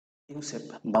ইউসেপ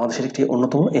বাংলাদেশের একটি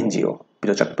অন্যতম এনজিও।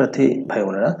 প্রিয় চাকরিপ্রার্থী ভাই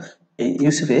বোনেরা, এই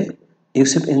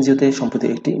ইউসেপ এনজিওতে সম্প্রতি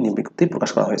একটি নিয়োগ বিজ্ঞপ্তি প্রকাশ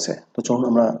করা হয়েছে। তো চলুন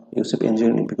আমরা ইউসেপ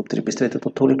এনজিওর নিয়োগ বিজ্ঞপ্তির বিস্তারিত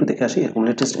তথ্যগুলো একটু দেখে আসি। এরকম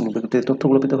লেটেস্ট নিয়োগ বিজ্ঞপ্তির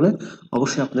তথ্যগুলো পেতে হলে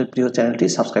অবশ্যই আপনাদের প্রিয় চ্যানেলটি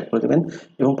সাবস্ক্রাইব করে দেবেন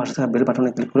এবং পাশে থাকা বেল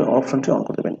বাটনে ক্লিক করে অপশনটি অন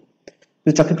করে দেবেন।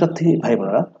 প্রিয় চাকরিপ্রার্থী ভাই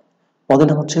বোনেরা, পদের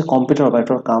নাম হচ্ছে কম্পিউটার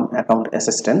অপারেটর কাম অ্যাকাউন্ট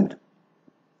অ্যাসিস্ট্যান্ট,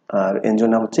 আর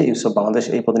এনজিওর নাম হচ্ছে ইউসেপ বাংলাদেশ।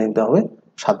 এই পদে নিয়োগ দেওয়া হবে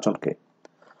 7 জনকে।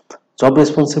 জব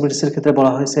রেসপন্সিবিলিটিসের ক্ষেত্রে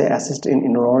বলা হয়েছে assist in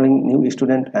এনরোলিং new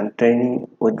student and training,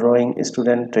 withdrawing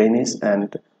student ট্রেনিস and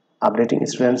updating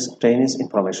students ট্রেনিস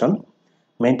information,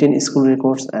 maintain school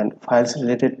records and files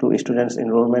related to students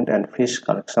enrollment and fees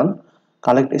collection,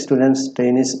 collect students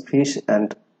trainees fees and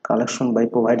collection by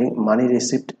providing money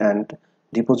receipt and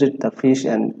deposit the fees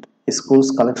and schools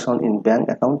collection in bank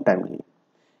account timely.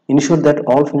 Ensure that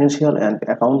all financial and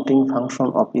accounting function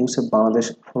of UCEP Bangladesh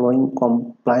following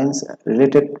compliance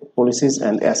related policies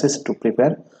and assist to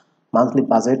prepare monthly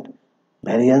budget,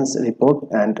 variance report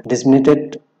and disseminated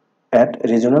at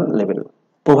regional level.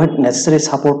 Provide necessary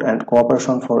support and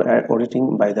cooperation for auditing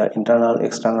by the internal,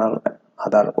 external,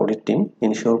 other audit team.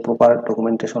 Ensure proper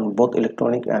documentation, both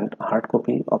electronic and hard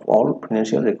copy, of all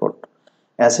financial record.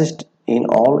 Assist in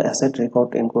all asset record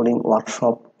including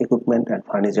workshop, equipment and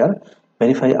furniture.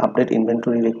 Verify update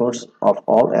inventory records of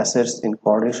all assets in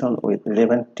coordination with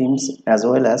relevant teams, as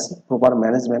well as proper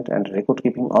management and record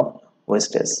keeping of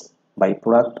wastage by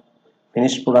product,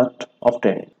 finished product of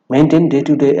training. Maintain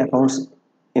day-to-day accounts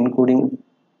including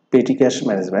petty cash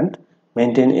management.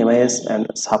 Maintain MIS and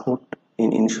support in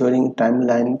ensuring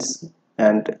timelines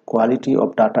and quality of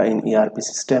data in ERP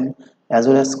system, as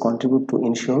well as contribute to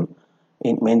ensure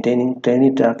in maintaining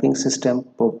trainee tracking system,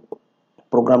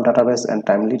 program database and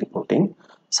timely reporting.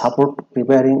 Support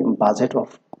preparing budget of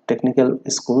technical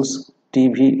schools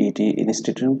TVET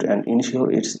institute and ensure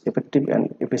its effective and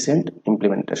efficient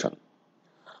implementation.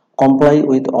 Comply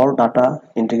with all data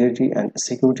integrity and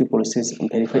security policies.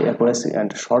 Verify accuracy and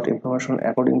short information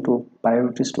according to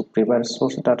priorities to prepare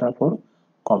source data for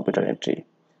computer entry.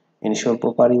 Ensure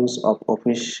proper use of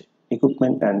office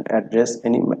equipment and address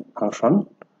any function.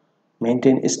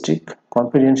 Maintain strict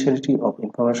confidentiality of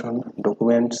information,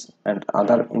 documents and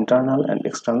other internal and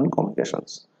external communications.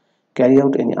 Carry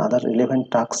out any other relevant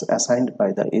tasks assigned by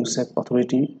the UCEP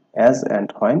authority as and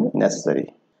when necessary.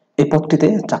 এই পদটিতে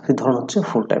চাকরির ধরন হচ্ছে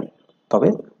full time, তবে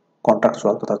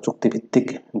contractual তথা চুক্তিভিত্তিক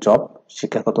job.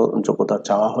 শিক্ষাগত যোগ্যতা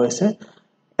চাওয়া হয়েছে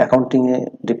অ্যাকাউন্টিংয়ে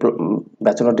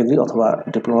ব্যাচেলর ডিগ্রি অথবা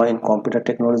ডিপ্লোমা ইন কম্পিউটার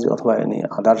টেকনোলজি অথবা এনি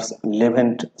আদার্স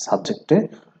রিলেভেন্ট সাবজেক্টে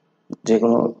যে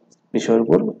কোনো বিষয়ের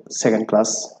উপর সেকেন্ড ক্লাস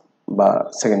বা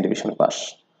সেকেন্ড ডিভিশন পাস।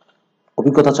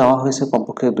 অভিজ্ঞতা চাওয়া হয়েছে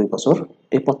কমপক্ষে 2 বছর।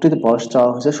 এই পদটিতে বয়স চাওয়া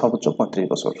হয়েছে সর্বোচ্চ 35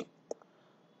 বছর।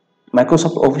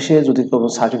 মাইক্রোসফট অফিসে যদি কোনো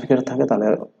সার্টিফিকেট থাকে তাহলে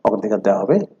অগ্রাধিকার দেওয়া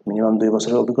হবে। মিনিমাম 2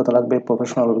 বছরের অভিজ্ঞতা লাগবে।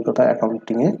 প্রফেশনাল অভিজ্ঞতা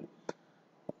অ্যাকাউন্টিংয়ে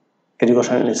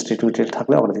এডুকেশন ইনস্টিটিউটে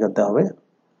থাকলে অগ্রাধিকার দেওয়া হবে।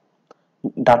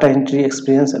 Data entry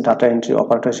experience, data entry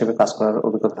operator হিসেবে কাজ করার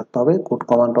অভিজ্ঞতা থাকতে হবে। Good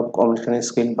command of communication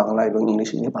skill, Bangla এবং ইংলিশ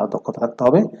নিয়ে ভালো দক্ষতা থাকতে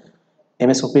হবে।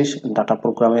 এমএস অফিস ডাটা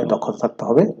প্রোগ্রামে দক্ষতা থাকতে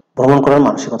হবে। ভ্রমণ করার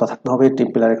মানসিকতা থাকতে হবে। টিম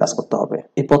প্লেয়ারে কাজ করতে হবে।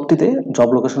 এই পদটিতে জব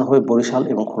লোকেশন হবে বরিশাল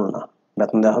এবং খুলনা।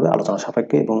 বেতন দেওয়া হবে আলোচনা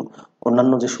সাপেক্ষে এবং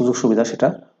অন্যান্য যে সুযোগ সুবিধা সেটা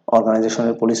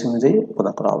অর্গানাইজেশনের পলিসি অনুযায়ী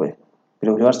প্রদান করা হবে।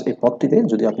 প্রিয় ভিউয়ার্স, এই পদটিতে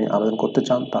যদি আপনি আবেদন করতে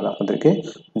চান তাহলে আপনাদেরকে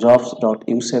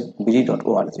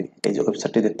jobs.usepbd.org এই যে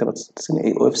ওয়েবসাইটটি দেখতে পাচ্ছেন,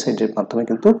 এই ওয়েবসাইটের মাধ্যমে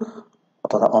কিন্তু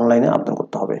অথবা অনলাইনে আবেদন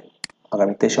করতে হবে।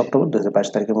 আগামী 23 অক্টোবর 2022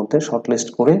 তারিখের মধ্যে শর্টলিস্ট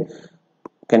করে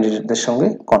ক্যান্ডিডেটদের সঙ্গে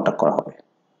কন্ট্যাক্ট করা হবে।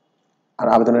 আর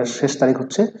আবেদনের শেষ তারিখ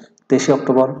হচ্ছে 23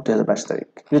 অক্টোবর 2022 তারিখ।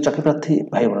 প্রিয় চাকরিপ্রার্থী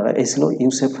ভাই বোনেরা, এই ছিল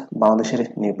ইউসেপ বাংলাদেশের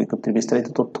নিয়োগ বিজ্ঞপ্তির বিস্তারিত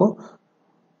তথ্য।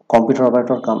 কম্পিউটার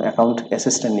অপারেটর কাম অ্যাকাউন্ট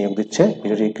অ্যাসিস্ট্যান্ট নিয়োগ দিচ্ছে।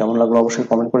 ভিডিওটি কেমন লাগলো অবশ্যই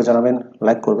কমেন্ট করে জানাবেন,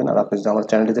 লাইক করবেন। আর আপনি যদি আমার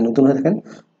চ্যানেলটিতে নতুন হয়ে থাকেন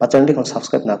বা চ্যানেলটি এখন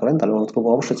সাবস্ক্রাইব না করেন তাহলে অনুরোধ করবো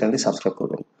অবশ্যই চ্যানেলটি সাবস্ক্রাইব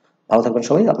করবেন। ভালো থাকবেন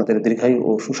সবাই। আপনাদের দীর্ঘায়ু ও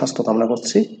সুস্বাস্থ্য কামনা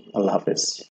করছি। আল্লাহ হাফেজ।